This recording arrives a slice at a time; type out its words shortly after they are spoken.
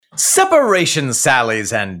Separation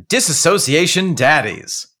sallies and disassociation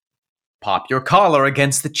daddies. Pop your collar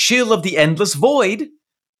against the chill of the endless void.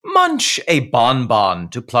 Munch a bonbon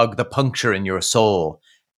to plug the puncture in your soul.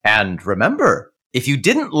 And remember, if you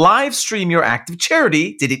didn't live stream your act of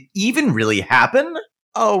charity, did it even really happen?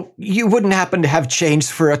 Oh, you wouldn't happen to have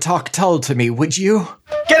change for a talk told to me, would you?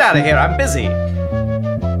 Get out of here, I'm busy.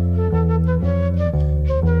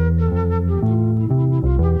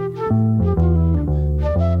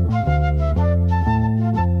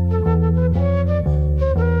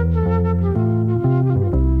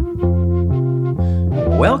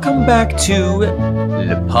 Welcome back to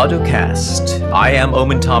Le Podcast. I am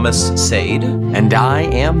Omen Thomas Sade. And I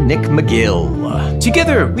am Nick McGill.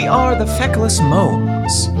 Together, we are the Feckless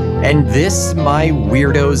Moans. And this, my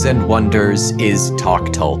weirdos and wonders, is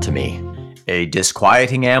Talk Told to Me. A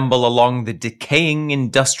disquieting amble along the decaying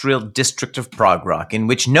industrial district of Prog Rock, in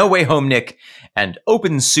which No Way Home Nick and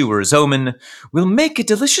Open Sewers Omen will make a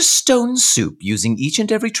delicious stone soup using each and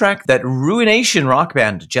every track that Ruination rock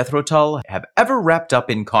band Jethro Tull have ever wrapped up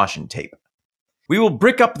in caution tape. We will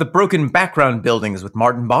brick up the broken background buildings with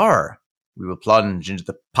Martin Barr. We will plunge into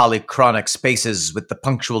the polychronic spaces with the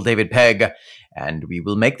punctual David Pegg, and we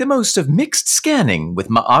will make the most of mixed scanning with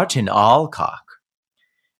Martin Alcock.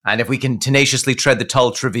 And if we can tenaciously tread the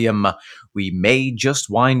Tull trivium, we may just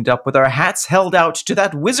wind up with our hats held out to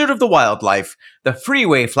that wizard of the wildlife, the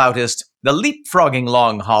freeway flautist, the leapfrogging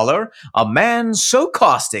long hauler, a man so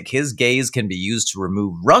caustic his gaze can be used to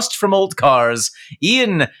remove rust from old cars,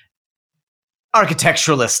 Ian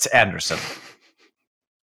Architecturalist Anderson.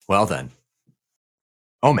 Well then.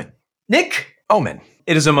 Omen. Nick. Omen.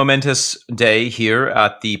 It is a momentous day here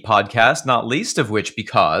at the podcast, not least of which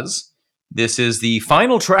because this is the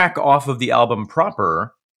final track off of the album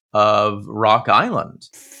proper of Rock Island.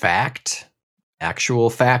 Fact. Actual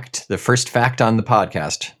fact. The first fact on the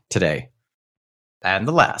podcast today. And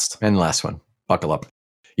the last. And the last one. Buckle up.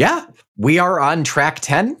 Yeah, we are on track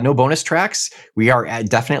 10. No bonus tracks. We are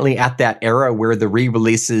definitely at that era where the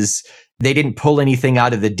re-releases, they didn't pull anything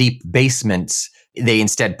out of the deep basements. They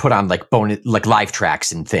instead put on like live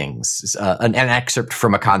tracks and things. An excerpt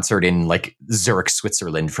from a concert in like Zurich,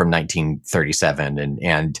 Switzerland from 1937,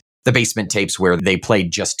 and the basement tapes where they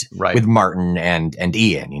played just with Martin and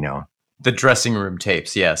Ian. You know, the dressing room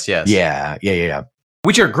tapes. Yes. Yeah.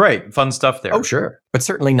 Which are great, fun stuff there. Oh, sure, but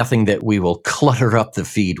certainly nothing that we will clutter up the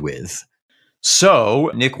feed with.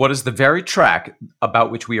 So, Nick, what is the very track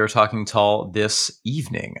about which we are talking Tull this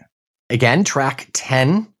evening? Again, track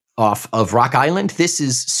 10. Off of Rock Island, this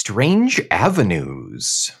is Strange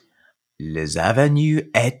Avenues. Les Avenues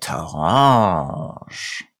Étranges.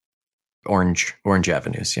 Orange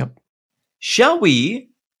Avenues, yep. Shall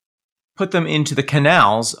we put them into the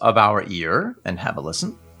canals of our ear and have a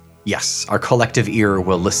listen? Yes, our collective ear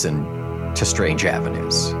will listen to Strange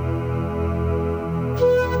Avenues.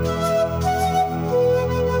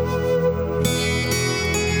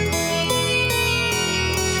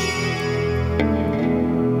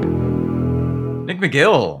 Nick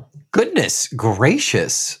McGill. Goodness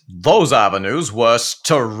gracious. Those avenues were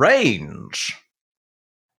strange.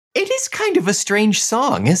 It is kind of a strange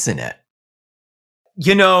song, isn't it?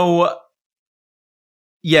 You know,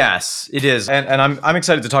 yes, it is. And I'm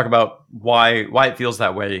excited to talk about why it feels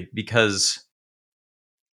that way, because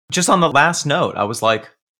just on the last note, I was like,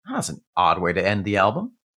 oh, that's an odd way to end the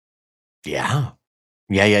album. Yeah.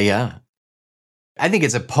 I think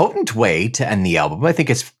it's a potent way to end the album. I think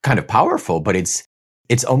it's kind of powerful, but it's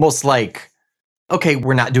almost like, okay,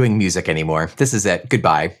 we're not doing music anymore. This is it.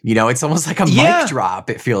 Goodbye. You know, it's almost like a mic drop,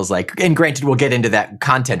 it feels like. And granted, we'll get into that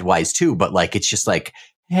content-wise too, but like it's just like,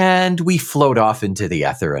 and we float off into the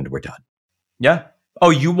ether and we're done. Yeah. Oh,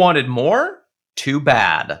 you wanted more? Too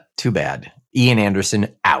bad. Ian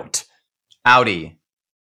Anderson, out. Outie.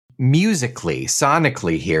 Musically,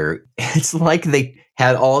 sonically here, it's like they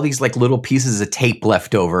had all these like little pieces of tape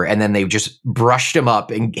left over, and then they just brushed them up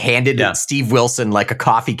and handed Steve Wilson like a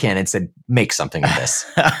coffee can and said, make something of this.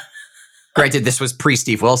 Granted, this was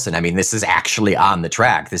pre-Steve Wilson. I mean, this is actually on the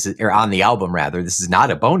track. Or on the album, rather. This is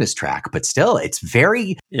not a bonus track, but still, it's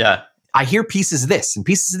very... Yeah. I hear pieces of this, and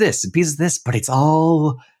pieces of this, and pieces of this, but it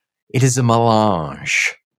is a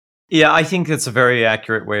melange. Yeah, I think that's a very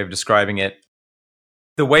accurate way of describing it.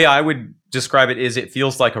 The way I would describe it is it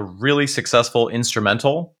feels like a really successful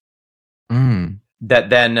instrumental that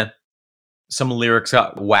then some lyrics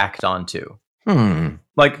got whacked onto.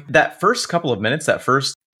 Like that first couple of minutes, that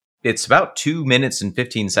first It's about 2 minutes and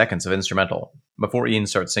 15 seconds of instrumental before Ian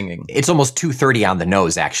starts singing. It's almost 2:30 on the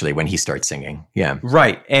nose, actually, when he starts singing. Yeah.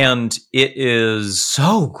 Right. And it is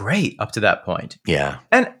so great up to that point. Yeah.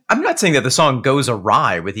 And I'm not saying that the song goes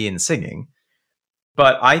awry with Ian singing,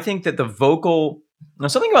 but I think that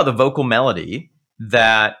there's something about the vocal melody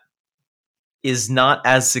that is not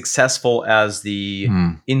as successful as the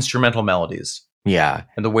instrumental melodies. Yeah.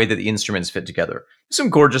 And the way that the instruments fit together. There's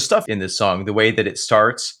some gorgeous stuff in this song. The way that it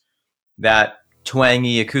starts, that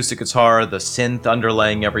twangy acoustic guitar, the synth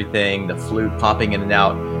underlaying everything, the flute popping in and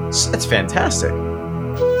out. It's fantastic.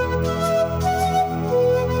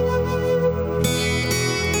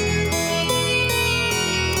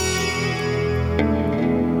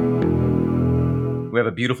 We have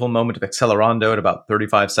a beautiful moment of accelerando at about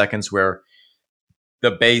 35 seconds where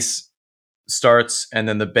the bass starts and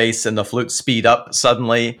then the bass and the flute speed up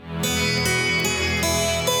suddenly.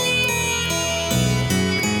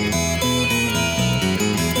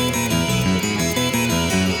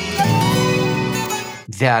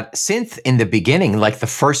 That synth in the beginning, like the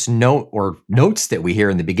first note or notes that we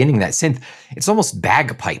hear in the beginning, that synth, it's almost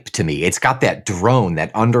bagpipe to me. It's got that drone,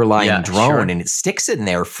 that underlying drone, sure. And it sticks in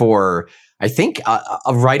there for, I think,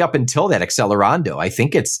 right up until that accelerando. I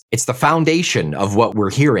think it's the foundation of what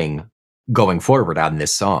we're hearing going forward on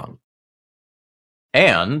this song.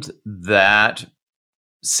 And that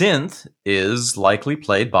synth is likely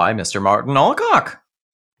played by Mr. Martin Alcock.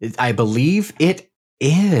 I believe it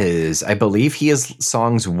is. I believe he has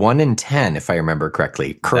songs 1 and 10, if I remember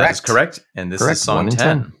correctly. Correct. That is correct. And this is song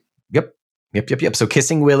 10. Yep. So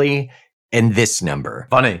Kissing Willie and this number.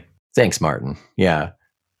 Funny. Thanks, Martin. Yeah.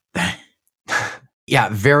 Yeah,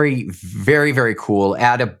 very, very, very cool.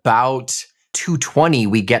 At about 2:20,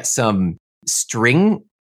 we get some string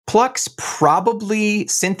plucks, probably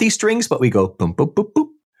synthy strings, but we go boom, boom, boom, boom,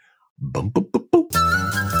 boom, boom, boom, boom.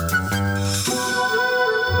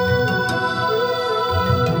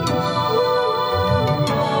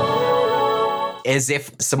 As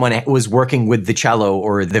if someone was working with the cello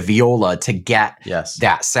or the viola to get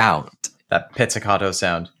that sound. That pizzicato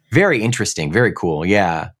sound. Very interesting. Very cool.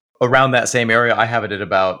 Yeah. Around that same area, I have it at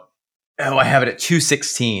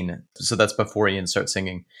 2:16. So that's before Ian starts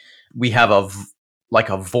singing. We have a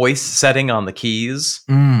voice setting on the keys,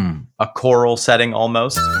 a choral setting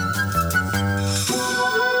almost.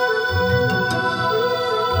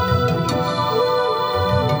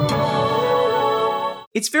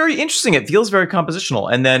 It's very interesting. It feels very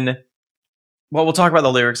compositional. And then, well, we'll talk about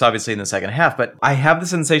the lyrics obviously in the second half, but I have the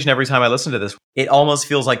sensation every time I listen to this, it almost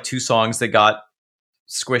feels like two songs that got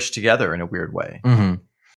squished together in a weird way. Mm-hmm.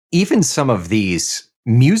 Even some of these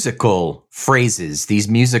musical phrases, these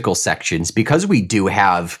musical sections, because we do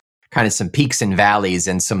have kind of some peaks and valleys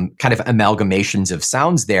and some kind of amalgamations of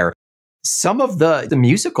sounds there, some of the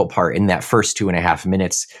musical part in that first 2.5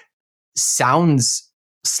 minutes sounds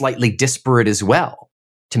slightly disparate as well.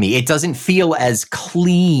 To me, it doesn't feel as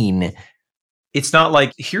clean. It's not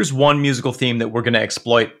like, here's one musical theme that we're going to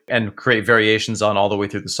exploit and create variations on all the way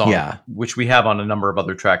through the song, which we have on a number of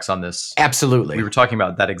other tracks on this. Absolutely. We were talking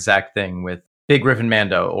about that exact thing with Big Riff and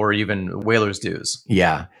Mando or even Whaler's Dues.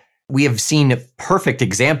 Yeah. We have seen perfect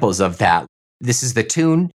examples of that. This is the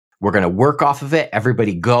tune. We're going to work off of it.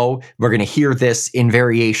 Everybody go. We're going to hear this in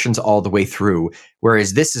variations all the way through.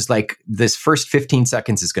 Whereas this is like, this first 15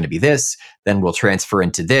 seconds is going to be this. Then we'll transfer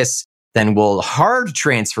into this. Then we'll hard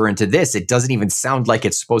transfer into this. It doesn't even sound like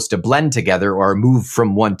it's supposed to blend together or move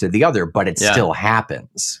from one to the other, but it still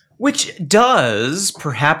happens. Which does,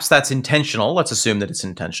 perhaps that's intentional. Let's assume that it's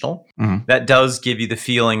intentional. Mm-hmm. That does give you the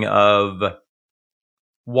feeling of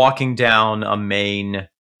walking down a main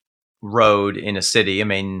road in a city, a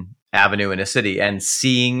main avenue in a city, and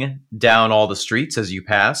seeing down all the streets as you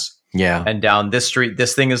pass. Yeah. And down this street,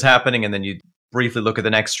 this thing is happening. And then you briefly look at the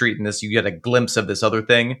next street and you get a glimpse of this other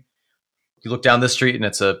thing. You look down this street and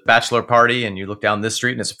it's a bachelor party, and you look down this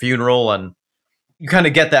street and it's a funeral, and you kind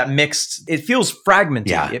of get that mixed. It feels fragmented.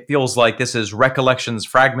 Yeah. It feels like this is recollections,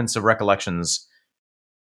 fragments of recollections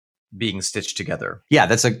being stitched together. Yeah,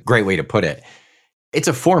 that's a great way to put it. It's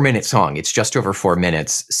a 4-minute song. It's just over 4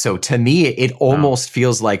 minutes. So to me, it almost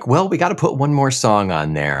feels like, well, we got to put one more song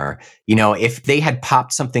on there. You know, if they had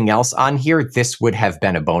popped something else on here, this would have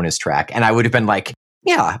been a bonus track. And I would have been like,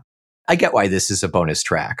 yeah, I get why this is a bonus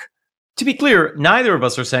track. To be clear, neither of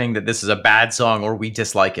us are saying that this is a bad song or we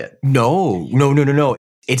dislike it. No.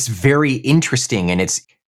 It's very interesting, and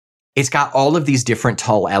it's got all of these different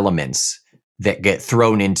tall elements that get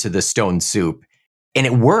thrown into the stone soup. And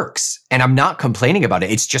it works. And I'm not complaining about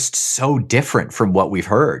it. It's just so different from what we've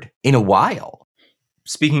heard in a while.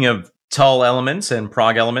 Speaking of Tull elements and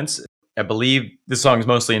prog elements, I believe this song is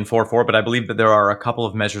mostly in 4/4, but I believe that there are a couple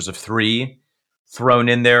of measures of 3 thrown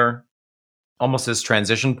in there almost as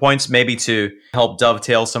transition points, maybe to help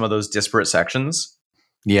dovetail some of those disparate sections.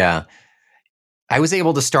 Yeah. I was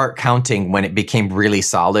able to start counting when it became really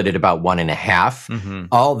solid at about 1.5. Mm-hmm.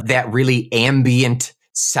 All that really ambient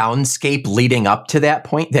soundscape leading up to that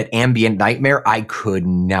point, that ambient nightmare, I could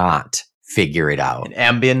not figure it out. An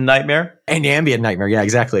ambient nightmare? An ambient nightmare, yeah,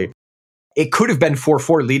 exactly. It could have been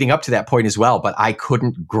 4/4 leading up to that point as well, but I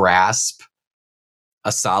couldn't grasp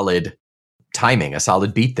a solid timing, a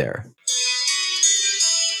solid beat there.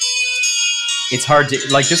 It's hard to,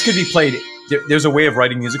 like, this could be played. There's a way of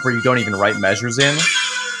writing music where you don't even write measures in.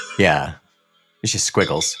 Yeah. It's just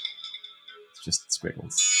squiggles. It's just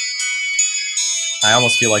squiggles. I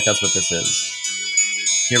almost feel like that's what this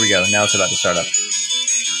is. Here we go. Now it's about to start up.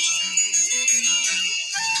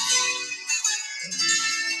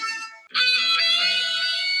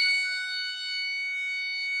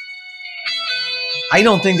 I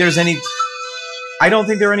don't think there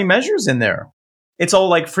are any measures in there. It's all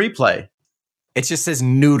like free play. It just says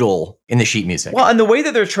noodle in the sheet music. Well, and the way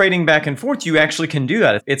that they're trading back and forth, you actually can do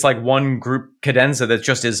that. It's like one group cadenza that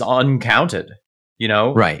just is uncounted, you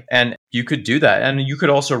know? Right. And you could do that. And you could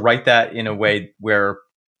also write that in a way where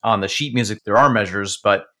on the sheet music there are measures,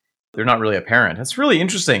 but they're not really apparent. It's really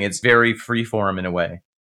interesting. It's very freeform in a way.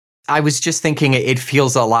 I was just thinking it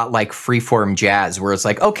feels a lot like freeform jazz, where it's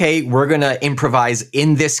like, okay, we're going to improvise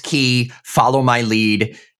in this key, follow my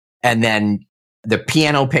lead, and then the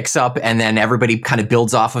piano picks up, and then everybody kind of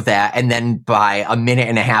builds off of that. And then by 1.5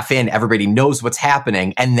 minutes in, everybody knows what's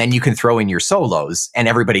happening. And then you can throw in your solos, and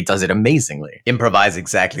everybody does it amazingly. Improvise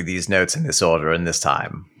exactly these notes in this order and this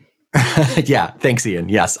time. Yeah, thanks, Ian.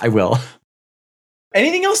 Yes, I will.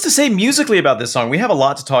 Anything else to say musically about this song? We have a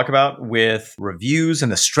lot to talk about with reviews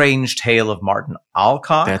and the strange tale of Martin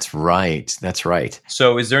Alcock. That's right. That's right.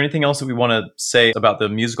 So is there anything else that we want to say about the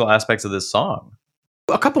musical aspects of this song?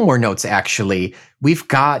 A couple more notes, actually. We've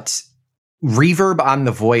got reverb on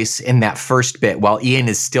the voice in that first bit while Ian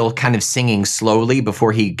is still kind of singing slowly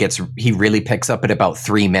before he really picks up at about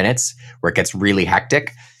 3 minutes where it gets really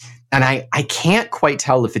hectic. And I can't quite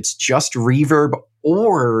tell if it's just reverb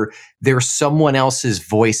or there's someone else's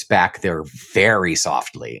voice back there very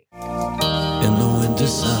softly. In the winter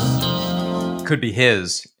sun. Could be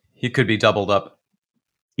his. He could be doubled up.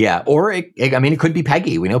 Yeah, or it could be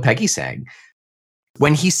Peggy. We know Peggy sang.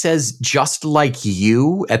 When he says "just like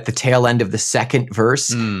you" at the tail end of the second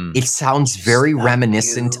verse, it sounds very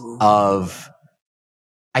reminiscent of,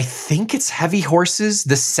 I think it's Heavy Horses,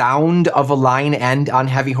 the sound of a line end on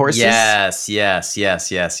Heavy Horses. Yes.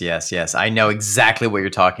 I know exactly what you're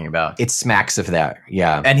talking about. It smacks of that,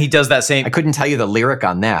 yeah. And he does that same... I couldn't tell you the lyric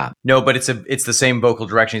on that. No, but it's the same vocal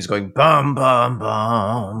direction. He's going bum, bum,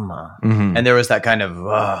 bum. Mm-hmm. And there was that kind of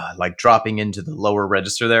like dropping into the lower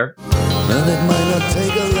register there. Well, it might not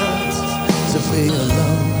take a lot to be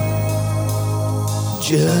alone,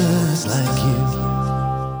 just like you.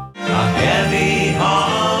 A heavy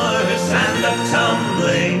horse and a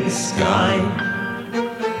tumbling sky,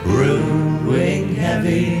 brewing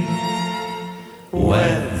heavy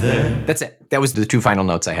weather. That's it. That was the 2 final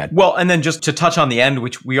notes I had. Well, and then just to touch on the end,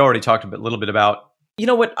 which we already talked a little bit about. You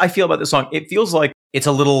know what I feel about this song? It feels like it's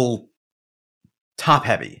a little top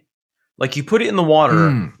heavy. Like you put it in the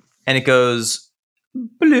water and it goes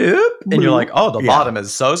bloop, and you're like, oh, the bottom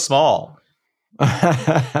is so small.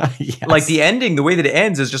 Yes. Like the ending, the way that it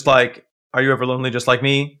ends is just like, are you ever lonely just like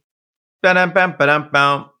me? Ba-dum, bam, ba-dum,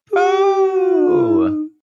 bam.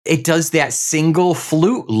 Ooh. It does that single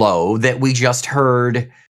flute low that we just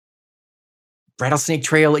heard. Rattlesnake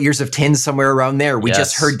Trail, Ears of Tin, somewhere around there. We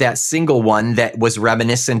just heard that single one that was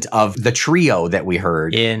reminiscent of the trio that we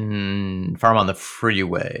heard in Farm on the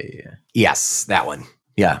Freeway. Yes, that one.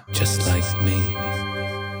 Yeah. Just like me.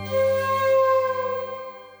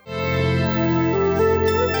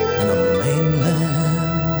 And a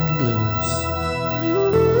mainland blues.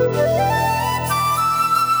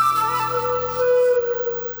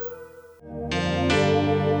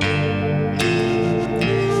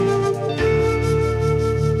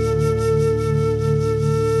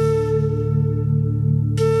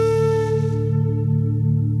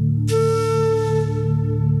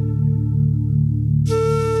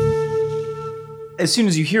 As soon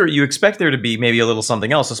as you hear it, you expect there to be maybe a little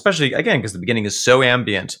something else, especially, again, because the beginning is so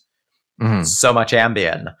ambient, so much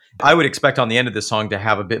ambient. I would expect on the end of this song to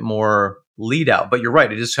have a bit more lead out, but you're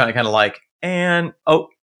right. It is kind of like, and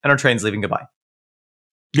our train's leaving, goodbye.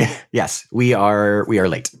 Yeah. Yes, we are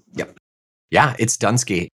late. Yep. Yeah, it's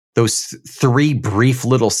Dunsky. Those 3 brief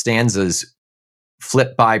little stanzas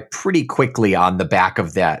flip by pretty quickly on the back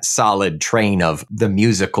of that solid train of the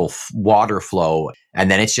musical water flow. And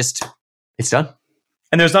then it's done.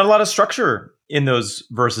 And there's not a lot of structure in those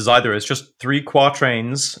verses either. It's just 3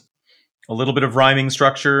 quatrains, a little bit of rhyming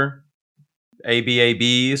structure, A, B, A,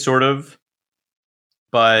 B, sort of.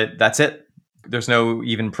 But that's it. There's no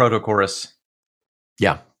even proto-chorus.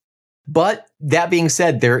 Yeah. But that being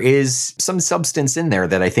said, there is some substance in there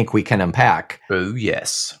that I think we can unpack. Oh,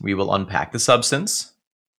 yes. We will unpack the substance.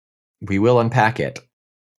 We will unpack it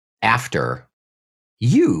after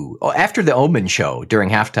the Omen show during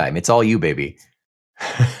halftime. It's all you, baby.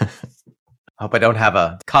 Hope I don't have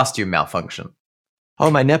a costume malfunction.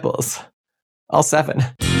 Oh, my nipples. All 7.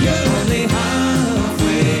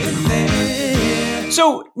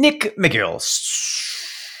 So, Nick McGill,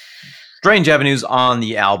 Strange Avenues on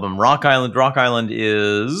the album Rock Island. Rock Island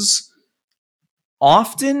is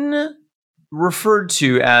often referred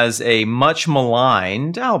to as a much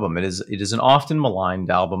maligned album. It is an often maligned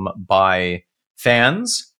album by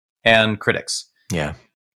fans and critics. Yeah.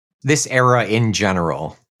 This era in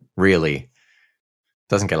general really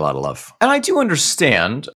doesn't get a lot of love. And I do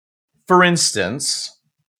understand. For instance,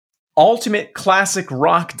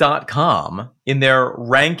 UltimateClassicRock.com, in their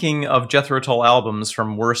ranking of Jethro Tull albums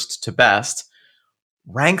from worst to best,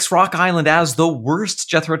 ranks Rock Island as the worst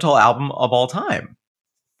Jethro Tull album of all time.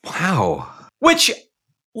 Wow. Which,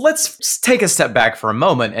 let's take a step back for a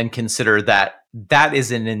moment and consider that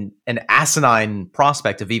is an asinine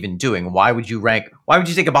prospect of even doing. Why would you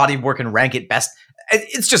take a body of work and rank it best?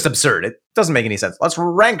 It's just absurd. It doesn't make any sense. Let's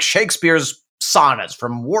rank Shakespeare's sonnets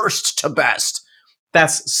from worst to best.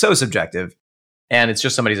 That's so subjective, and it's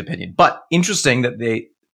just somebody's opinion. But interesting that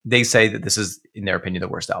they say that this is, in their opinion, the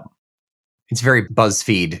worst album. It's very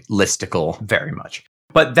BuzzFeed listicle. Very much.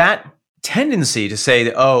 But that tendency to say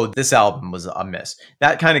that, oh, this album was a miss,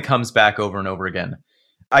 that kind of comes back over and over again.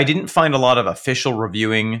 I didn't find a lot of official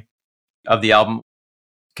reviewing of the album.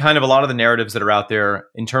 Kind of a lot of the narratives that are out there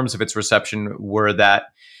in terms of its reception were that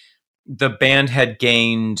the band had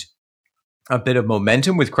gained a bit of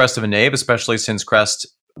momentum with Crest of a Knave, especially since Crest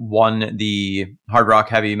won the hard rock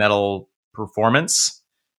heavy metal performance,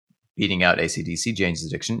 beating out AC/DC, Jane's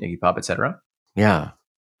Addiction, Iggy Pop, etc. Yeah.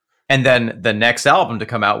 And then the next album to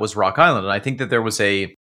come out was Rock Island. And I think that there was an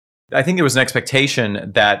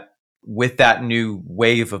expectation that with that new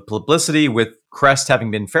wave of publicity, with Crest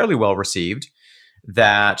having been fairly well received,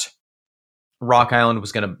 that Rock Island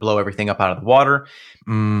was going to blow everything up out of the water.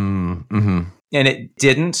 Mm-hmm. And it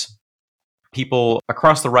didn't. People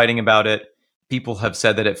across the writing about it, people have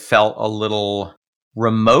said that it felt a little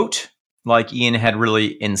remote, like Ian had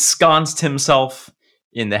really ensconced himself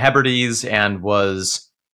in the Hebrides and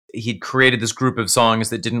he'd created this group of songs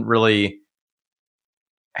that didn't really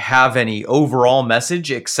have any overall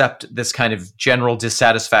message except this kind of general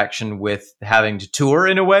dissatisfaction with having to tour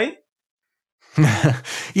in a way.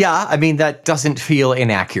 Yeah, I mean, that doesn't feel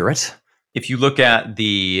inaccurate. If you look at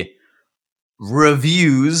the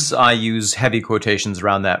reviews, I use heavy quotations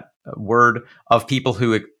around that word, of people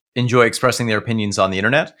who enjoy expressing their opinions on the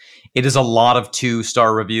internet, it is a lot of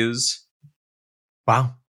 2-star reviews.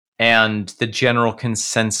 Wow. And the general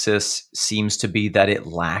consensus seems to be that it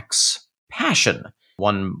lacks passion.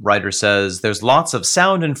 One writer says, there's lots of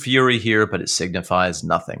sound and fury here, but it signifies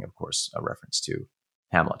nothing. Of course, a reference to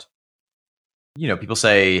Hamlet. You know, people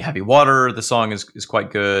say Heavy Water, the song is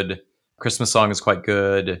quite good. Christmas Song is quite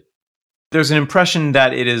good. There's an impression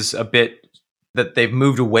that it is a bit, that they've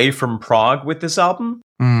moved away from prog with this album,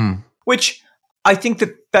 which I think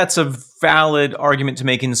that that's a valid argument to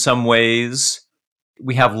make in some ways.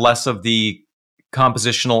 We have less of the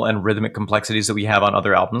compositional and rhythmic complexities that we have on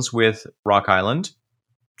other albums with Rock Island.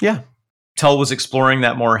 Yeah. Tull was exploring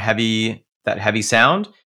that heavy sound.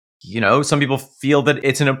 You know, some people feel that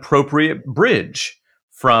it's an appropriate bridge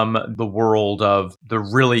from the world of the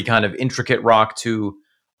really kind of intricate rock to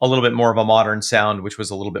a little bit more of a modern sound, which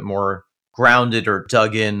was a little bit more grounded or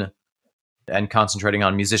dug in and concentrating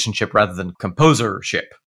on musicianship rather than composership.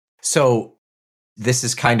 So this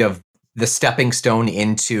is kind of the stepping stone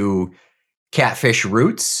into Catfish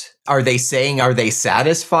Roots. Are they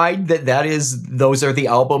satisfied that those are the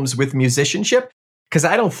albums with musicianship? Because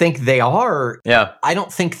I don't think they are. Yeah. I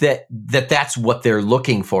don't think that's what they're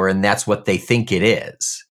looking for and that's what they think it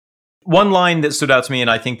is. One line that stood out to me, and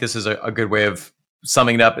I think this is a good way of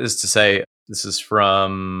summing it up, is to say, this is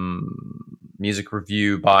from music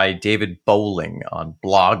review by David Bowling on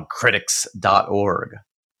blogcritics.org.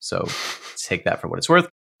 So take that for what it's worth.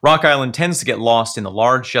 Rock Island tends to get lost in the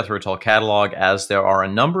large Jethro Tull catalog as there are a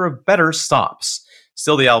number of better stops.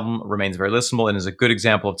 Still, the album remains very listenable and is a good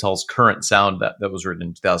example of Tull's current sound that was written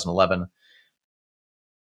in 2011.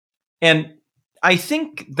 And I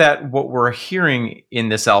think that what we're hearing in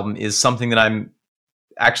this album is something that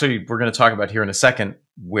we're going to talk about here in a second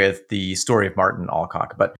with the story of Martin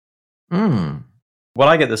Alcock. But what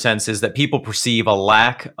I get the sense is that people perceive a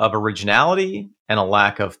lack of originality and a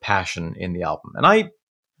lack of passion in the album. And I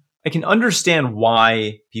can understand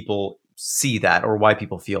why people see that or why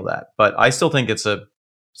people feel that. But I still think it's a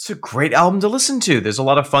great album to listen to. There's a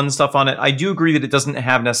lot of fun stuff on it. I do agree that it doesn't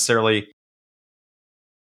have necessarily...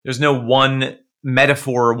 There's no one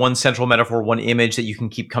metaphor, one central metaphor, one image that you can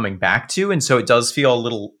keep coming back to. And so it does feel a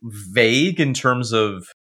little vague in terms of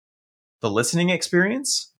the listening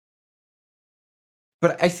experience.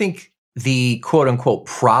 But I think the quote unquote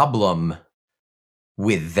problem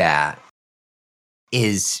with that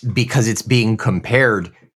is because it's being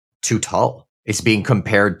compared to Tull. It's being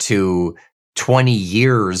compared to 20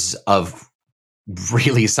 years of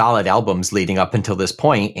really solid albums leading up until this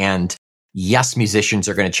point. And yes, musicians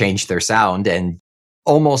are going to change their sound. And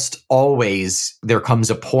almost always there comes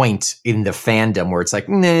a point in the fandom where it's like,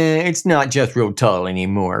 nah, it's not Jethro Tull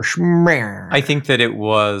anymore. I think that it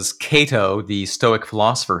was Cato, the Stoic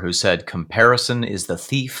philosopher, who said, comparison is the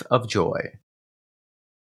thief of joy.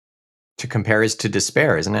 To compare is to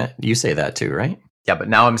despair, isn't it? You say that too, right? Yeah, but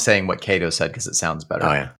now I'm saying what Cato said because it sounds better.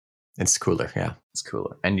 Oh, yeah. It's cooler, yeah. It's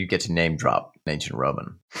cooler. And you get to name drop ancient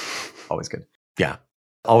Roman. Always good. Yeah.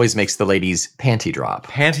 Always makes the ladies panty drop.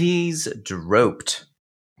 Panties droped.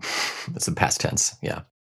 That's the past tense, yeah.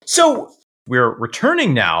 So we're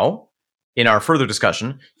returning now in our further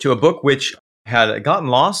discussion to a book which had gotten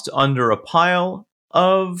lost under a pile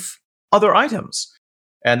of other items.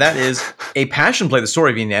 And that is A Passion Play, the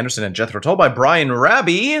story of Ian Anderson and Jethro Tull by Brian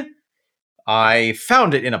Raby. I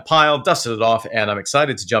found it in a pile, dusted it off, and I'm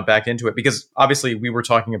excited to jump back into it because obviously we were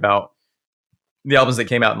talking about the albums that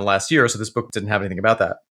came out in the last year, so this book didn't have anything about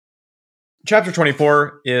that. Chapter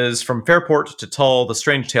 24 is From Fairport to Tull, The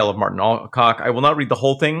Strange Tale of Martin Alcock. I will not read the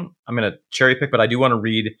whole thing. I'm going to cherry pick, but I do want to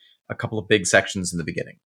read a couple of big sections in the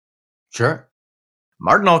beginning. Sure.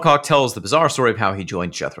 Martin Alcock tells the bizarre story of how he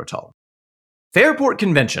joined Jethro Tull. Fairport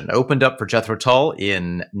Convention opened up for Jethro Tull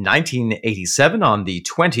in 1987 on the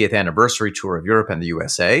 20th anniversary tour of Europe and the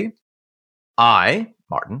USA. I,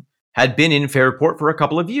 Martin, had been in Fairport for a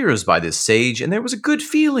couple of years by this stage, and there was a good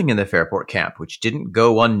feeling in the Fairport camp, which didn't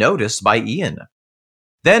go unnoticed by Ian.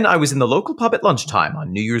 Then I was in the local pub at lunchtime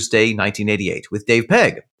on New Year's Day 1988 with Dave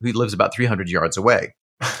Pegg, who lives about 300 yards away.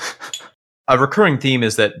 A recurring theme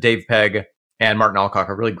is that Dave Pegg and Martin Alcock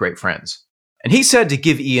are really great friends. And he said to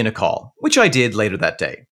give Ian a call, which I did later that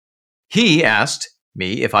day. He asked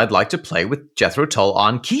me if I'd like to play with Jethro Tull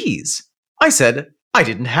on keys. I said I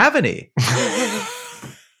didn't have any.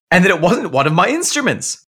 And that it wasn't one of my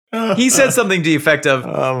instruments. He said something to the effect of,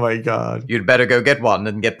 oh my God. You'd better go get one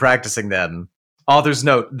and get practicing then. Author's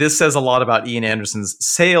note, this says a lot about Ian Anderson's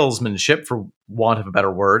salesmanship, for want of a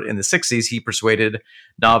better word. In the 60s, he persuaded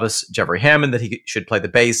novice Jeffrey Hammond that he should play the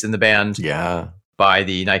bass in the band. Yeah. By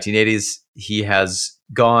the 1980s, he has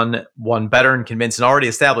gone one better and convinced an already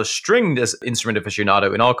established stringed instrument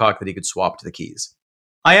aficionado in Alcock that he could swap to the keys.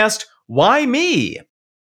 I asked, why me?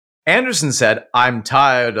 Anderson said, I'm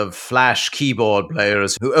tired of flash keyboard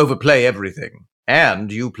players who overplay everything.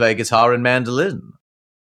 And you play guitar and mandolin.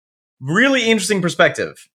 Really interesting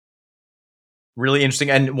perspective. Really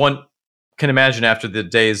interesting. And one can imagine after the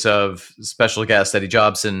days of special guest Eddie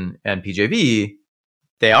Jobson and PJV,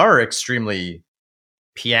 they are extremely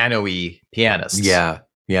piano-y pianists. Yeah,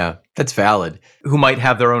 that's valid. Who might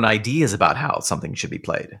have their own ideas about how something should be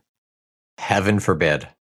played. Heaven forbid.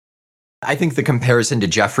 I think the comparison to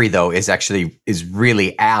Jeffrey, though, is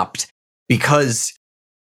really apt because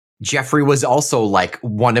Jeffrey was also like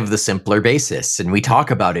one of the simpler bassists. And we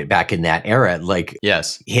talk about it back in that era. Like,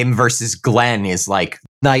 yes, him versus Glenn is like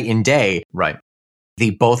night and day. Right.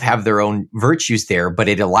 They both have their own virtues there, but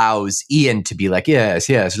it allows Ian to be like, yes,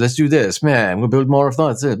 let's do this, man. We'll build more of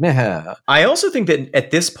that. I also think that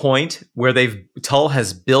at this point where Tull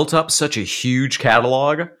has built up such a huge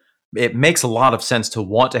catalog, it makes a lot of sense to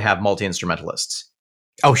want to have multi-instrumentalists.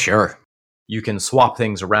 Oh, sure. You can swap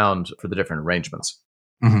things around for the different arrangements.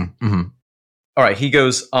 Mm-hmm, mm-hmm. All right, he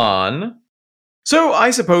goes on. So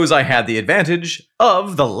I suppose I had the advantage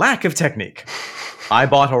of the lack of technique. I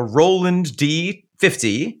bought a Roland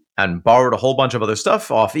D50 and borrowed a whole bunch of other stuff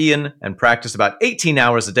off Ian and practiced about 18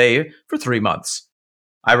 hours a day for 3 months.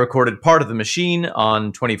 I recorded part of the machine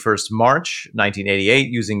on 21st March 1988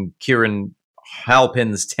 using Kieran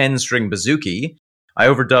Halpin's 10-string bouzouki. I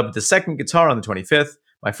overdubbed the second guitar on the 25th.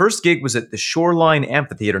 My first gig was at the Shoreline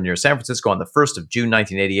Amphitheater near San Francisco on the 1st of June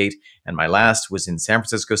 1988, and my last was in San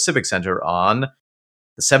Francisco Civic Center on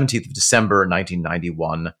the 17th of December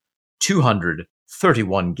 1991.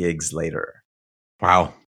 231 gigs later.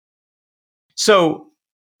 Wow. So,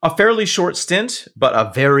 a fairly short stint, but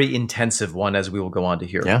a very intensive one, as we will go on to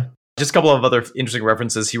hear. Yeah. Just a couple of other interesting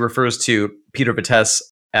references. He refers to Peter Vitesse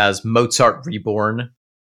as Mozart Reborn.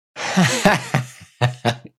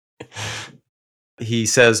 He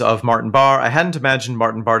says of Martin Barre, I hadn't imagined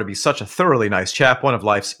Martin Barre to be such a thoroughly nice chap, one of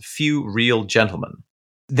life's few real gentlemen.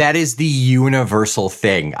 That is the universal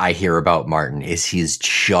thing I hear about Martin, is he's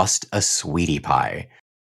just a sweetie pie.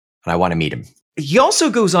 And I want to meet him. He also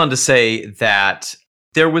goes on to say that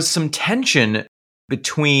there was some tension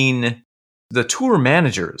between the tour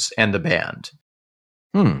managers and the band.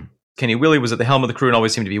 Kenny Willie was at the helm of the crew and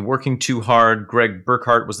always seemed to be working too hard. Greg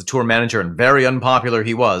Burkhart was the tour manager, and very unpopular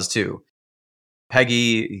he was, too.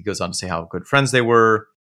 Peggy, he goes on to say how good friends they were.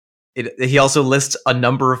 He also lists a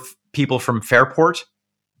number of people from Fairport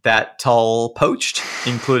that Tull poached,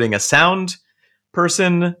 including a sound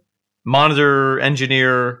person, monitor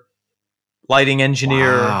engineer, lighting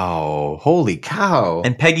engineer. Wow. Holy cow.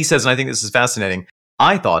 And Peggy says, and I think this is fascinating,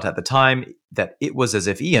 I thought at the time that it was as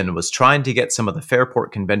if Ian was trying to get some of the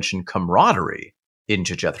Fairport convention camaraderie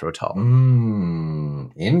into Jethro Tull.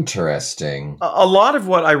 Interesting. A lot of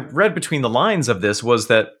what I read between the lines of this was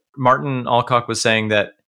that Martin Alcock was saying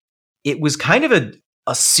that it was kind of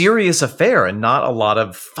a serious affair and not a lot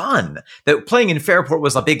of fun. That playing in Fairport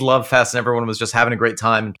was a big love fest and everyone was just having a great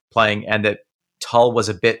time playing, and that Tull was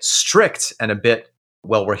a bit strict and a bit,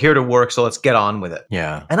 well, we're here to work, so let's get on with it.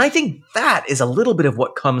 Yeah. And I think that is a little bit of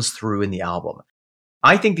what comes through in the album.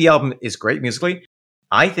 I think the album is great musically.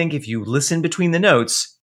 I think if you listen between the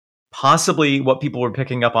notes, possibly what people were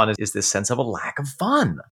picking up on is this sense of a lack of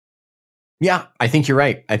fun. Yeah, I think you're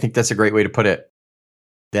right. I think that's a great way to put it.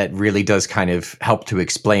 That really does kind of help to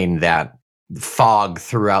explain that fog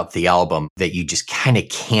throughout the album that you just kind of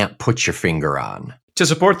can't put your finger on. To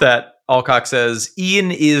support that, Alcock says,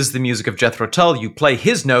 Ian is the music of Jethro Tull. You play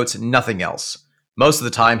his notes, nothing else. Most of the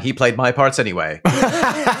time, he played my parts anyway.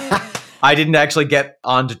 I didn't actually get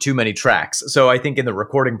onto too many tracks. So I think in the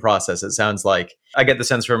recording process, it sounds like, I get the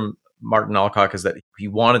sense from Martin Alcock is that he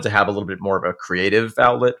wanted to have a little bit more of a creative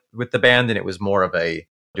outlet with the band, and it was more of a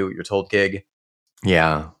do what you're told gig.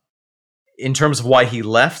 Yeah. In terms of why he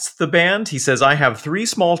left the band, he says, I have 3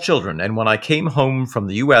 small children, and when I came home from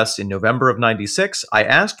the US in November of 96, I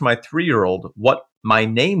asked my 3-year-old what my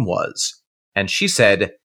name was, and she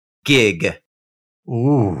said, Gig.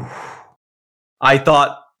 Ooh. I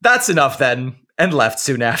thought, that's enough then, and left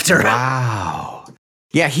soon after. Wow.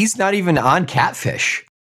 Yeah, he's not even on Catfish.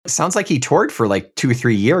 It sounds like he toured for like 2 or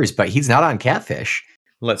 3 years, but he's not on Catfish.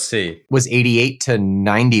 Let's see. Was 88 to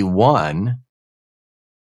 91.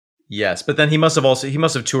 Yes, but then he must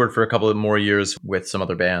have toured for a couple of more years with some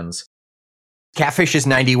other bands. Catfish is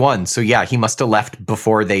 91, so yeah, he must have left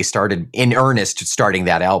before they started in earnest starting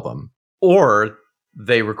that album. Or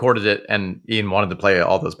they recorded it and Ian wanted to play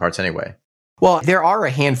all those parts anyway. Well, there are a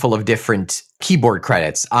handful of different keyboard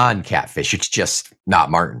credits on Catfish. It's just not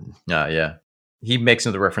Martin. Yeah. He makes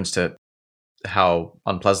another reference to how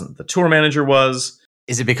unpleasant the tour manager was.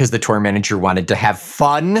 Is it because the tour manager wanted to have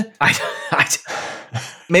fun?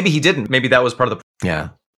 Maybe he didn't. Maybe that was part of the... Yeah.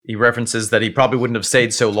 He references that he probably wouldn't have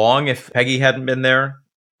stayed so long if Peggy hadn't been there.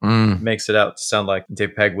 Makes it out to sound like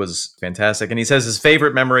Dave Pegg was fantastic. And he says his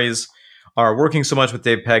favorite memories are working so much with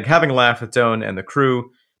Dave Pegg, having a laugh with Doane and the crew,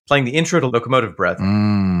 playing the intro to Locomotive Breath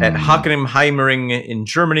at Hockenheimring in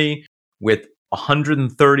Germany with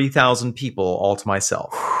 130,000 people all to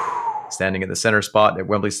myself. Standing at the center spot at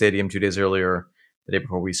Wembley Stadium 2 days earlier, the day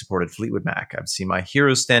before we supported Fleetwood Mac. I've seen my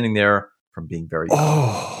heroes standing there from being very young.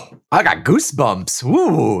 Oh, I got goosebumps.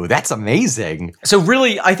 Ooh, that's amazing. So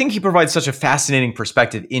really, I think he provides such a fascinating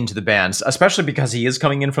perspective into the band, especially because he is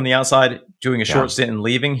coming in from the outside, doing a short stint and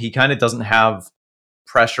leaving. He kind of doesn't have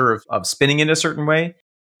pressure of spinning in a certain way.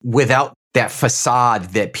 Without that facade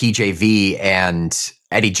that PJV and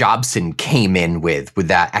Eddie Jobson came in with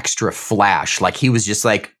that extra flash. Like he was just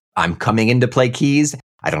like, I'm coming in to play keys.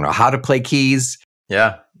 I don't know how to play keys.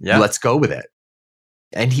 Yeah. Let's go with it.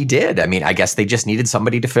 And he did. I mean, I guess they just needed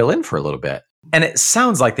somebody to fill in for a little bit. And it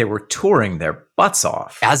sounds like they were touring their butts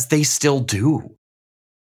off. As they still do.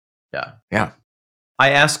 Yeah. I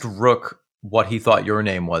asked Rook what he thought your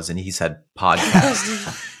name was, and he said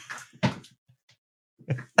podcast.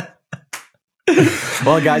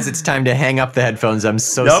 Well, guys, it's time to hang up the headphones. I'm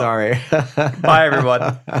so sorry. Bye,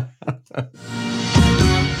 everyone.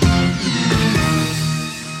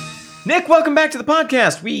 Nick, welcome back to the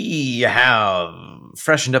podcast. We have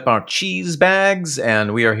freshened up our cheese bags,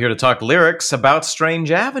 and we are here to talk lyrics about Strange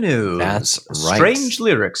Avenues. That's right. Strange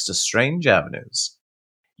lyrics to Strange Avenues.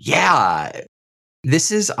 Yeah.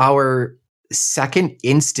 This is our second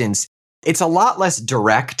instance. It's a lot less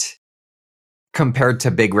direct compared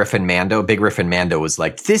to Big Riff and Mando. Big Riff and Mando was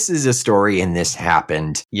like, this is a story and this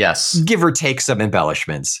happened. Yes. Give or take some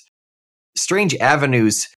embellishments. Strange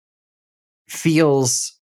Avenues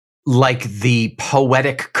feels like the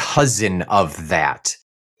poetic cousin of that.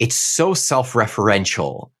 It's so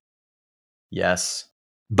self-referential, Yes.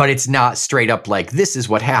 but it's not straight up like, this is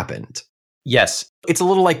what happened. Yes. It's a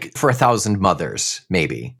little like For a Thousand Mothers,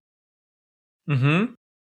 maybe. Mm-hmm.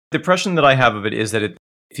 The impression that I have of it is that it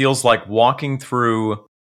feels like walking through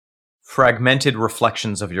fragmented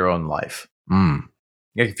reflections of your own life. Mm.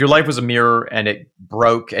 Like if your life was a mirror and it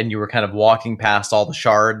broke and you were kind of walking past all the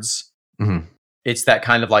shards, Mhm. it's that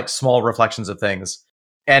kind of like small reflections of things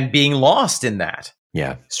and being lost in that.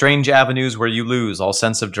 Yeah. Strange avenues where you lose all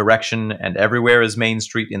sense of direction, and everywhere is Main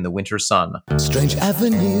Street in the winter sun. Strange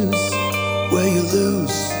avenues where you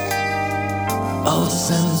lose all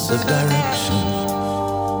sense of direction,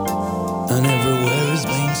 and everywhere is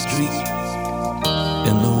Main Street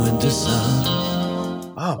in the winter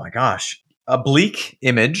sun. Oh my gosh. A bleak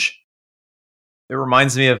image. It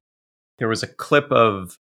reminds me of, there was a clip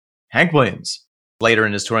of Hank Williams later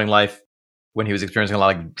in his touring life when he was experiencing a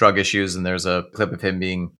lot of drug issues, and there's a clip of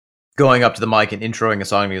him going up to the mic and introing a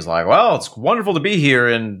song, and he was like, well, it's wonderful to be here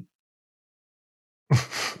in...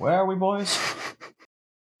 Where are we, boys?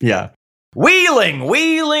 Yeah.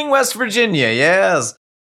 Wheeling, West Virginia, yes.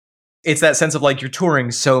 It's that sense of like you're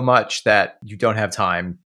touring so much that you don't have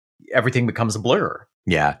time. Everything becomes a blur.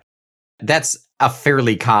 Yeah. That's a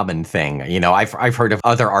fairly common thing. You know, I've heard of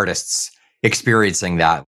other artists experiencing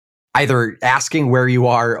that, either asking where you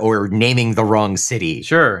are or naming the wrong city.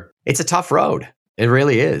 Sure. It's a tough road. It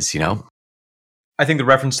really is, you know? I think the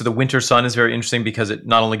reference to the winter sun is very interesting because it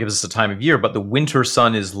not only gives us a time of year, but the winter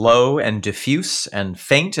sun is low and diffuse and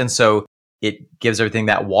faint. And so it gives everything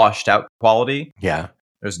that washed out quality. Yeah.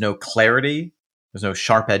 There's no clarity. There's no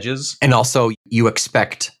sharp edges. And also, you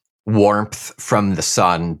expect warmth from the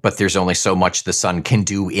sun, but there's only so much the sun can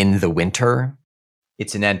do in the winter.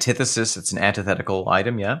 It's an antithesis. It's an antithetical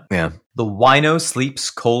item, yeah? Yeah. The wino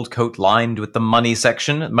sleeps, cold coat lined with the money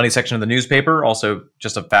section of the newspaper. Also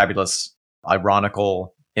just a fabulous,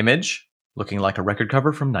 ironical image, looking like a record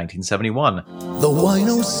cover from 1971. The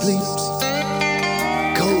wino sleeps,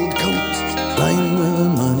 cold coat lined with the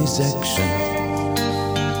money section,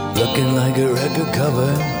 looking like a record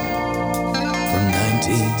cover from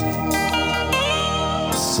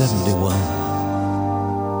 1971.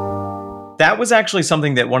 That was actually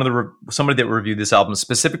something that somebody that reviewed this album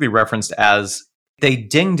specifically referenced as, they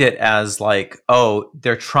dinged it as like, oh,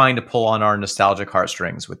 they're trying to pull on our nostalgic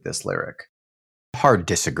heartstrings with this lyric. Hard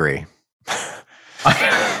disagree.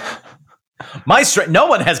 No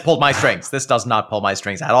one has pulled my strings. This does not pull my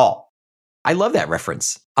strings at all. I love that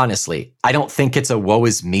reference, honestly. I don't think it's a woe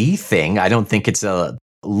is me thing. I don't think it's a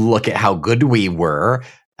look at how good we were.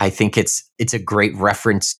 I think it's a great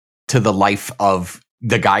reference to the life of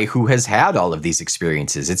the guy who has had all of these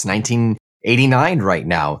experiences. It's 1989 right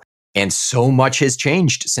now, and so much has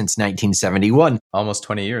changed since 1971. Almost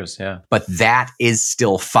 20 years, yeah. But that is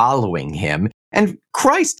still following him. And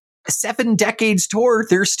Christ, 7 decades tour,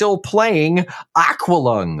 they're still playing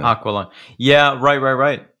Aqualung. Aqualung. Yeah,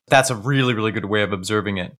 right. That's a really, really good way of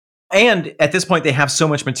observing it. And at this point, they have so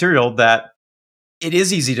much material that it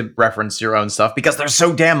is easy to reference your own stuff because there's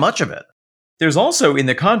so damn much of it. There's also, in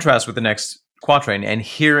the contrast with the next quatrain, and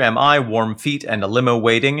here am I, warm feet and a limo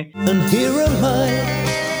waiting. And here am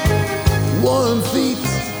I, warm feet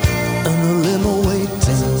and a limo waiting.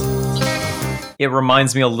 It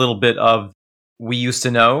reminds me a little bit of We Used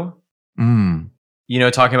to Know. Mm. You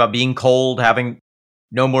know, talking about being cold, having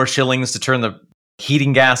no more shillings to turn the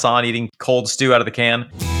heating gas on, eating cold stew out of the can.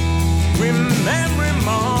 Remember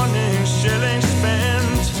morning, shillings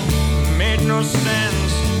spent, made no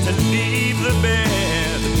sense to leave the bed.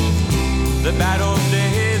 The bad old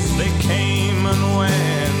days, they came and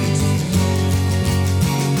went,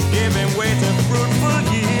 giving way to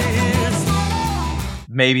fruitful years.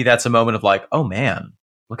 Maybe that's a moment of like, oh man,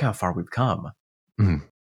 look how far we've come. Mm.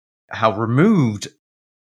 How removed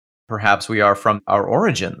perhaps we are from our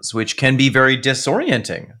origins, which can be very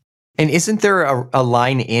disorienting. And isn't there a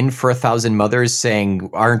line in For a Thousand Mothers saying,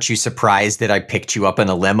 aren't you surprised that I picked you up in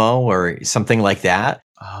a limo or something like that?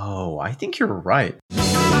 Oh, I think you're right. Did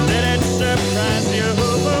it surprise you?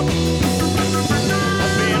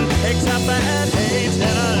 Being picked up at 8 in a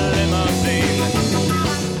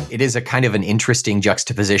limousine. It is a kind of an interesting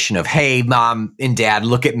juxtaposition of, hey, mom and dad,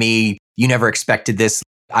 look at me. You never expected this.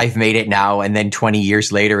 I've made it now. And then 20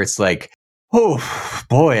 years later, it's like, oh,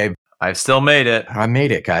 boy, I've still made it. I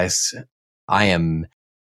made it, guys. I am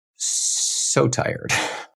so tired.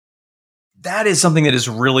 That is something that is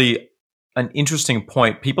really an interesting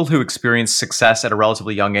point. People who experience success at a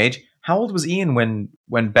relatively young age. How old was Ian when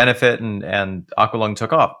Benefit and Aqualung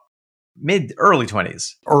took off? Early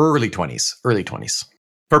 20s. Early 20s.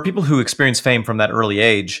 For people who experience fame from that early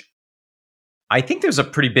age, I think there's a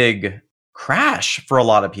pretty big crash for a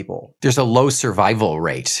lot of people. There's a low survival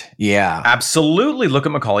rate. Yeah. Absolutely. Look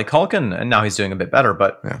at Macaulay Culkin, and now he's doing a bit better,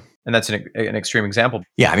 but and that's an extreme example.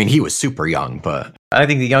 Yeah, I mean, he was super young, but I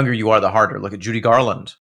think the younger you are, the harder. Look at Judy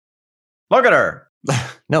Garland. Look at her.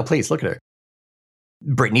 No, please look at her.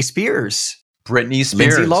 Britney Spears. Lindsay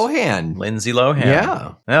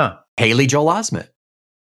Lohan. Yeah. Haley Joel Osment.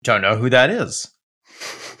 Don't know who that is.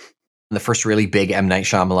 The first really big M. Night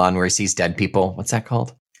Shyamalan where he sees dead people. What's that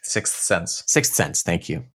called? Sixth Sense. Sixth Sense. Thank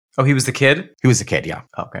you. Oh, he was the kid? He was a kid, yeah.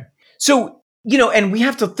 Okay. So, and we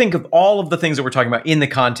have to think of all of the things that we're talking about in the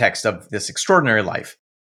context of this extraordinary life.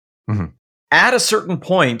 Mm-hmm. At a certain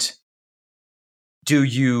point, do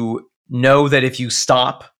you know that if you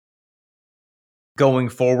stop going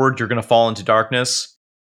forward, you're going to fall into darkness?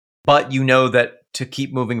 But you know that to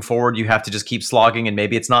keep moving forward, you have to just keep slogging, and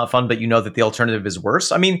maybe it's not fun, but you know that the alternative is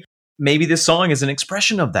worse? I mean, maybe this song is an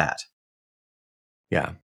expression of that.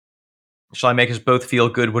 Yeah. Shall I make us both feel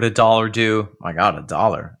good? Would $1 do? My God,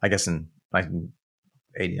 $1. I guess in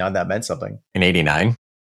 1989 that meant something. In 89.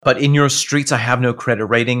 But in your streets, I have no credit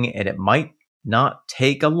rating, and it might not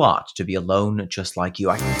take a lot to be alone just like you.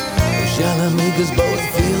 Shall I make us both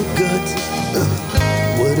feel good?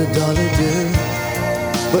 Would $1 do?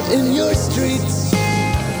 But in your streets,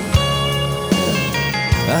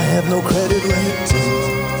 I have no credit rating,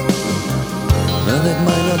 and it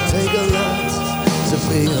might not take a lot to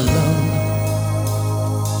be alone,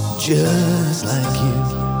 just like you.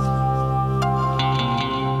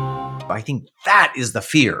 I think that is the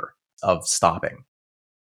fear of stopping.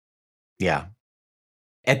 Yeah.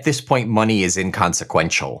 At this point, money is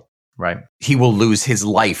inconsequential. Right. He will lose his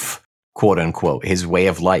life, quote unquote, his way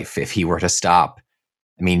of life if he were to stop.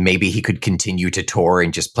 I mean, maybe he could continue to tour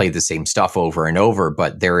and just play the same stuff over and over,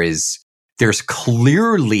 but there's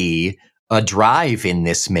clearly a drive in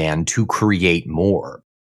this man to create more.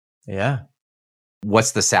 Yeah.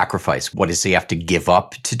 What's the sacrifice? What does he have to give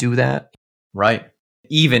up to do that? Right.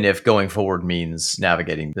 Even if going forward means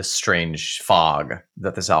navigating this strange fog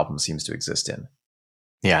that this album seems to exist in.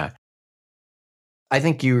 Yeah. I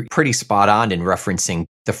think you're pretty spot on in referencing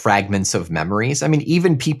the fragments of memories. I mean,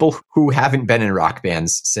 even people who haven't been in rock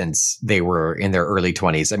bands since they were in their early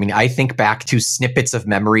 20s. I mean, I think back to snippets of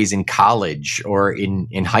memories in college or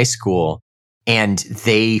in high school, and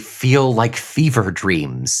they feel like fever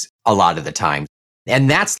dreams a lot of the time. And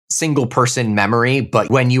that's single person memory. But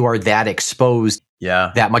when you are that exposed,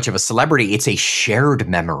 that much of a celebrity, it's a shared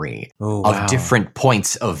memory of different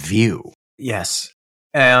points of view. Yes.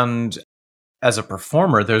 And as a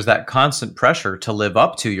performer, there's that constant pressure to live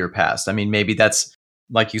up to your past. I mean, maybe that's,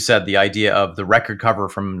 like you said, the idea of the record cover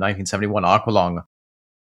from 1971, Aqualung,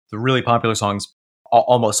 the really popular songs,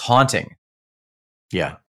 almost haunting.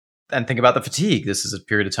 Yeah. And think about the fatigue. This is a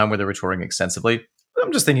period of time where they were touring extensively.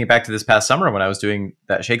 I'm just thinking back to this past summer when I was doing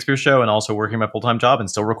that Shakespeare show and also working my full-time job and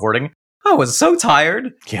still recording. I was so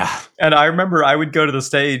tired. Yeah. And I remember I would go to the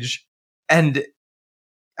stage, and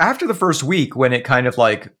after the first week, when it kind of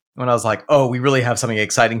like, when I was like, oh, we really have something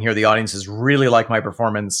exciting here. The audiences really like my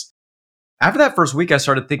performance. After that first week, I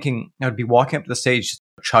started thinking I would be walking up to the stage,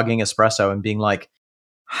 chugging espresso and being like,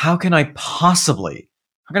 how can I possibly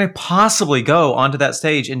go onto that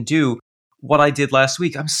stage and do what I did last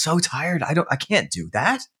week? I'm so tired. I can't do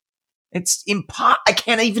that. It's I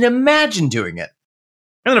can't even imagine doing it.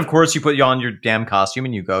 And then of course you put on your damn costume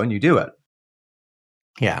and you go and you do it.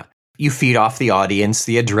 Yeah. You feed off the audience,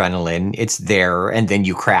 the adrenaline, it's there, and then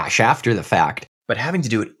you crash after the fact. But having to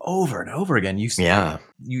do it over and over again, you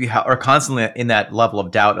are constantly in that level of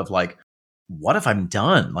doubt of like, what if I'm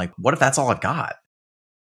done? Like, what if that's all I've got?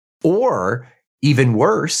 Or even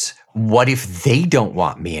worse, what if they don't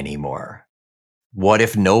want me anymore? What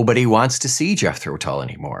if nobody wants to see Jethro Tull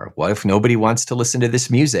anymore? What if nobody wants to listen to this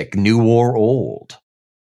music, new or old?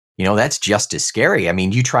 You know, that's just as scary. I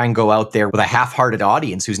mean, you try and go out there with a half-hearted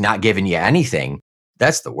audience who's not giving you anything.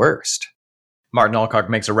 That's the worst. Martin Alcock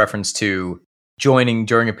makes a reference to joining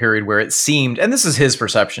during a period where it seemed, and this is his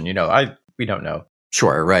perception, we don't know.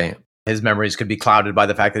 Sure, right. His memories could be clouded by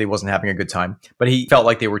the fact that he wasn't having a good time, but he felt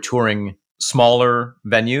like they were touring smaller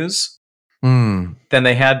venues than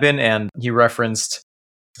they had been. And he referenced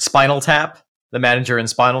Spinal Tap. The manager in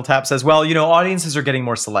Spinal Tap says, well, audiences are getting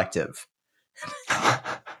more selective.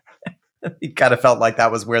 He kind of felt like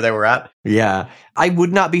that was where they were at. Yeah. I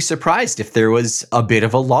would not be surprised if there was a bit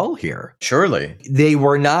of a lull here. Surely. They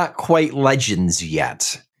were not quite legends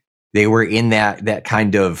yet. They were in that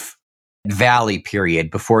kind of valley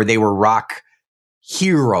period before they were rock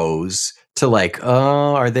heroes to like,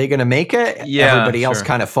 oh, are they going to make it? Yeah, Everybody else sure.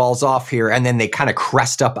 kind of falls off here. And then they kind of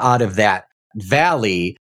crest up out of that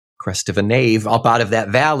valley, crest of a knave, up out of that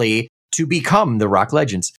valley to become the rock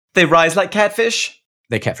legends. They rise like catfish.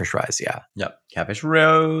 They catfish rise, yeah. Yep. Catfish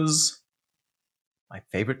rose. My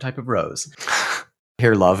favorite type of rose.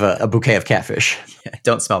 Here, love, a bouquet of catfish. Yeah,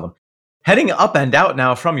 don't smell them. Heading up and out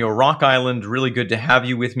now from your rock island. Really good to have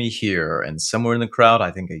you with me here. And somewhere in the crowd,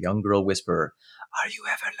 I think a young girl whisper, "Are you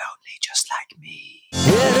ever lonely just like me?"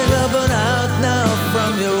 Heading up and out now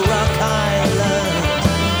from your rock island.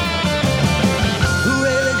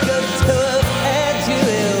 Really good to have had you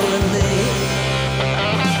here with me.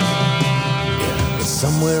 But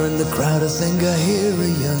somewhere in the crowd I think I hear a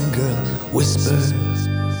young girl whisper,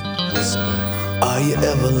 whisper, "Are you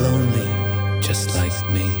ever lonely just like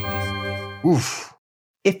me?" Oof.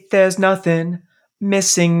 If there's nothing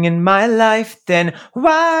missing in my life, then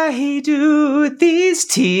why do these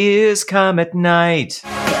tears come at night?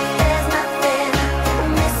 There's nothing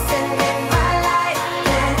missing in my life,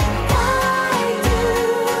 then why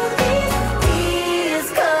do these tears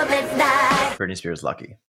come at night? Britney Spears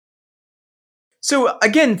Lucky. So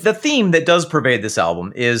again, the theme that does pervade this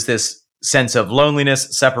album is this sense of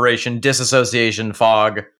loneliness, separation, disassociation,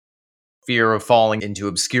 fog, fear of falling into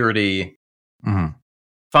obscurity. Mhm.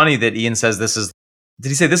 Funny that Ian says this is, did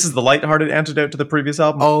he say this is the lighthearted antidote to the previous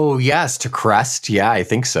album? Oh, yes, to Crest. Yeah, I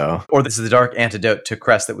think so. Or this is the dark antidote to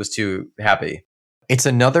Crest that was too happy? It's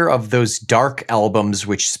another of those dark albums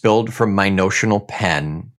which spilled from my notional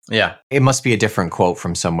pen. Yeah. It must be a different quote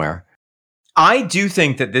from somewhere. I do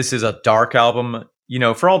think that this is a dark album. You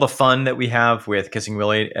know, for all the fun that we have with Kissing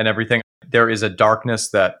Willie and everything, there is a darkness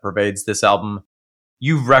that pervades this album.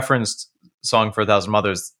 You've referenced Song for a Thousand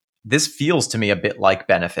Mothers. This feels to me a bit like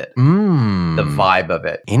Benefit, the vibe of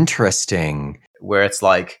it, Interesting. where it's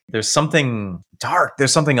like there's something dark,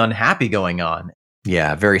 there's something unhappy going on,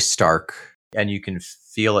 Yeah, very stark. and you can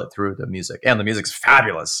feel it through the music. And the music's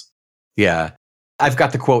fabulous. Yeah. I've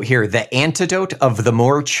got the quote here. The antidote of the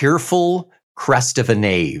more cheerful crest of a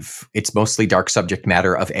knave. It's mostly dark subject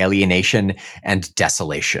matter of alienation and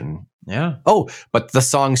desolation. Yeah. Oh, but the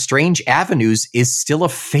song Strange Avenues is still a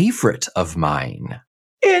favorite of mine.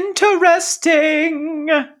 Interesting.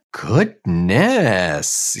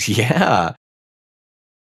 Goodness. Yeah.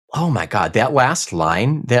 Oh my God. That last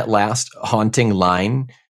line, that last haunting line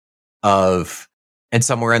of, and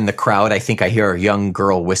somewhere in the crowd, I think I hear a young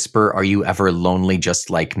girl whisper, "Are you ever lonely just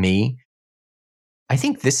like me?" I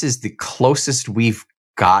think this is the closest we've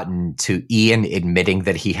gotten to Ian admitting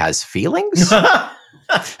that he has feelings.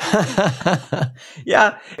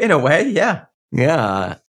 Yeah, in a way, yeah.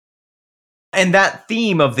 Yeah. And that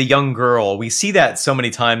theme of the young girl, we see that so many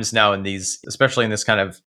times now in these, especially in this kind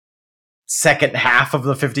of second half of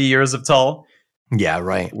the 50 years of Tull. Yeah,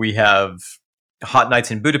 right. We have Hot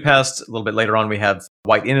Nights in Budapest. A little bit later on, we have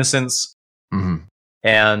White Innocence. Mhm.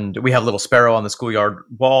 And we have Little Sparrow on the Schoolyard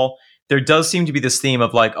Wall. There does seem to be this theme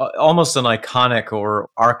of like almost an iconic or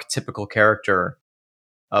archetypical character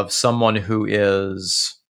of someone who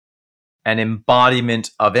is an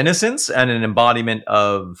embodiment of innocence and an embodiment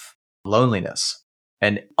of loneliness,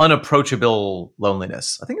 an unapproachable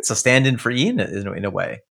loneliness. I think it's a stand-in for Ian in a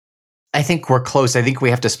way. I think we're close. I think we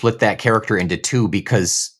have to split that character into two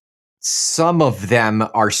because some of them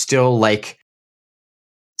are still like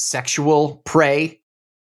sexual prey,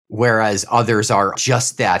 whereas others are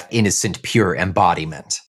just that innocent, pure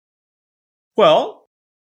embodiment. Well,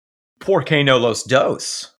 por que no los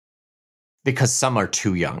dos? Because some are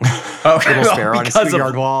too young. Okay, Little Sparrow on a because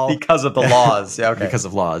schoolyard wall. Because of the laws. Yeah, okay. Because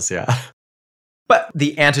of laws, yeah. But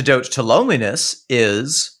the antidote to loneliness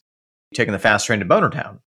is taking the fast train to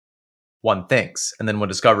Bonertown. One thinks, and then one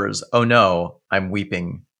discovers, oh no, I'm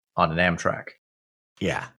weeping on an Amtrak.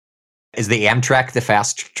 Yeah. Is the Amtrak the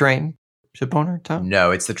fast train to Bonertown? No,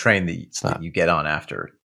 it's the train that not. you get on after.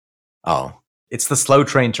 Oh. It's the slow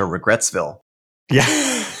train to Regretsville. Yeah.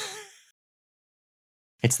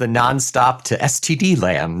 It's the nonstop to STD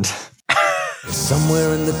land.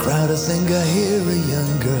 Somewhere in the crowd I think I hear a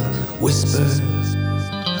young girl whisper,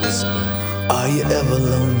 whisper, "Are you ever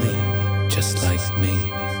lonely just like me?"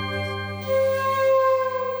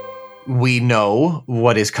 We know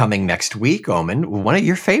what is coming next week, Omen. One of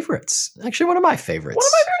your favorites. Actually, one of my favorites. One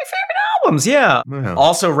of my very favorite albums, yeah. Yeah.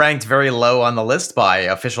 Also ranked very low on the list by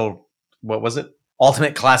official, what was it?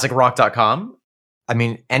 UltimateClassicRock.com. I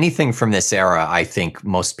mean, anything from this era, I think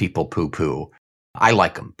most people poo-poo. I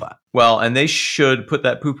like them, but... Well, and they should put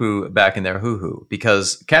that poo-poo back in their hoo-hoo,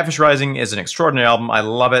 because Catfish Rising is an extraordinary album. I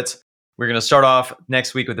love it. We're going to start off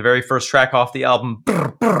next week with the very first track off the album.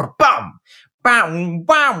 Brr, brr, bum. Bow,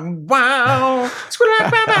 wow, wow.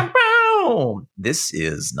 This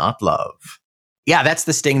is Not Love. Yeah, that's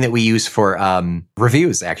the sting that we use for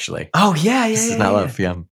reviews, actually. Oh, yeah. This is Not Love,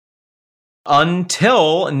 yeah.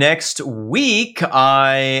 Until next week,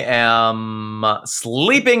 I am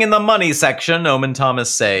sleeping in the money section, Omen Thomas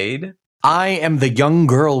Sade. I am the young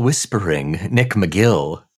girl whispering, Nick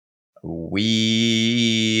McGill.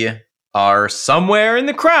 We are somewhere in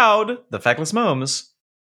the crowd, the Feckless Momes.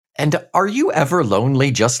 And are you ever lonely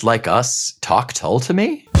just like us? Talk Tull to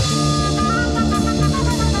me?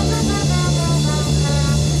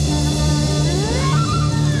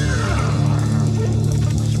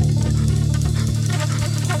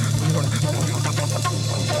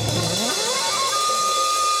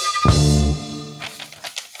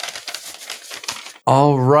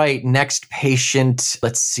 All right, next patient.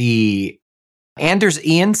 Let's see. Anders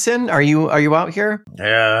Ianson, are you out here?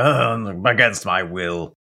 Yeah, against my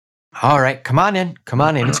will. All right, come on in. Come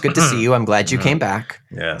on in. It's good to see you. I'm glad you came back.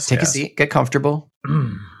 Yes. Take a seat. Get comfortable.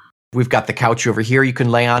 We've got the couch over here you can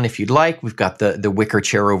lay on if you'd like. We've got the wicker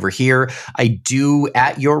chair over here. I do,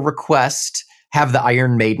 at your request, have the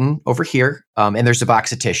Iron Maiden over here, and there's a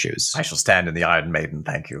box of tissues. I shall stand in the Iron Maiden,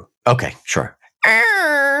 thank you. Okay, sure.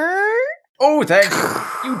 Oh, thank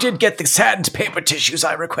you. You did get the sandpaper tissues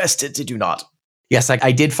I requested, did you not? Yes,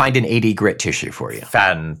 I did find an 80 grit tissue for you.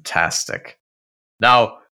 Fantastic.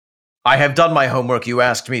 Now, I have done my homework. You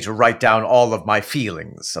asked me to write down all of my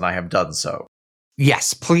feelings, and I have done so.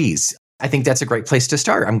 Yes, please. I think that's a great place to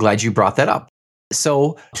start. I'm glad you brought that up.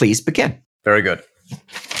 So please begin. Very good.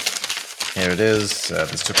 Here it is.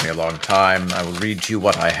 This took me a long time. I will read to you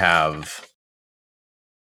what I have.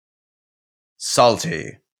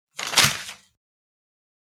 Salty.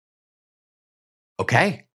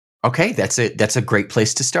 Okay, that's a great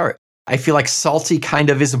place to start. I feel like salty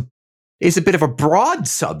kind of is a bit of a broad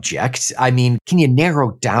subject. I mean, can you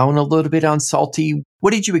narrow down a little bit on salty?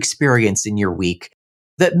 What did you experience in your week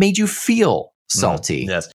that made you feel salty,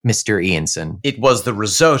 yes. Mr. Ianson? It was the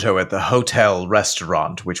risotto at the hotel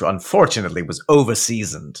restaurant, which unfortunately was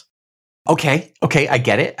over-seasoned. Okay, I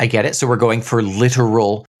get it. So we're going for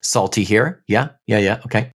literal salty here. Yeah,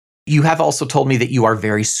 okay. You have also told me that you are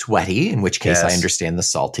very sweaty, in which case Yes. I understand the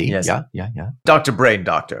salty. Yes. Yeah. Dr. Brain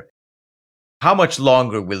Doctor, how much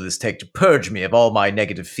longer will this take to purge me of all my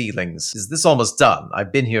negative feelings? Is this almost done?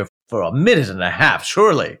 I've been here for a minute and a half,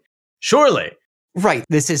 surely. Right,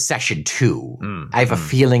 this is session 2. I have a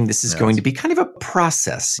feeling this is going to be kind of a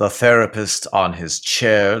process. The therapist on his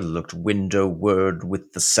chair looked windowward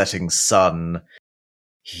with the setting sun.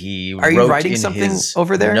 He Are you wrote writing in something his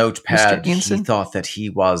over there, notepad. Mr. Ianson? He thought that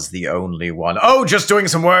he was the only one. Oh, just doing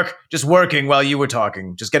some work. Just working while you were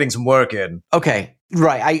talking. Just getting some work in. Okay,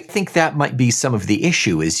 right. I think that might be some of the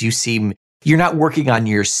issue is you're not working on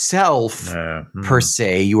yourself per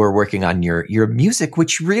se. You are working on your music,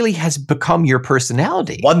 which really has become your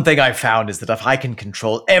personality. One thing I found is that if I can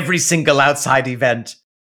control every single outside event,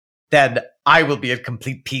 then I will be at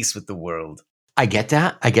complete peace with the world. I get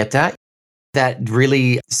that. That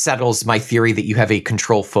really settles my theory that you have a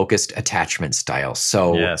control-focused attachment style.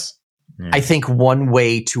 So Yes. I think one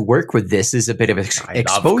way to work with this is a bit of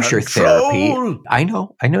exposure therapy. I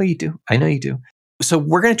know you do. So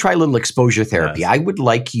we're going to try a little exposure therapy. Yes. I would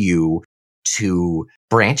like you to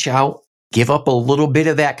branch out, give up a little bit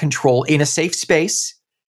of that control in a safe space,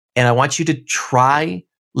 and I want you to try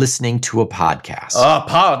listening to a podcast. A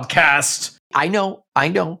podcast. I know.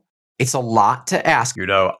 It's a lot to ask. You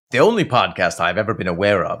know, the only podcast I've ever been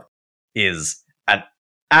aware of is an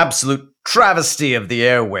absolute travesty of the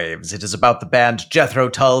airwaves. It is about the band Jethro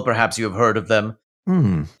Tull. Perhaps you have heard of them.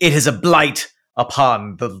 It is a blight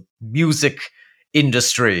upon the music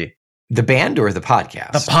industry. The band or the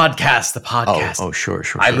podcast? The podcast. Oh, sure.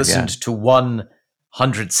 I listened to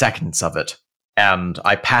 100 seconds of it, and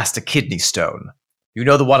I passed a kidney stone. You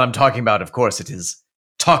know the one I'm talking about, of course. It is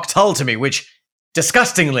Talk Tull to Me, which,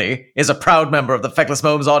 disgustingly, is a proud member of the Feckless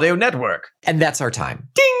Momes Audio Network. And that's our time.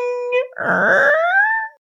 Ding!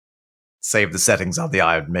 Save the settings on the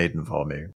Iron Maiden for me.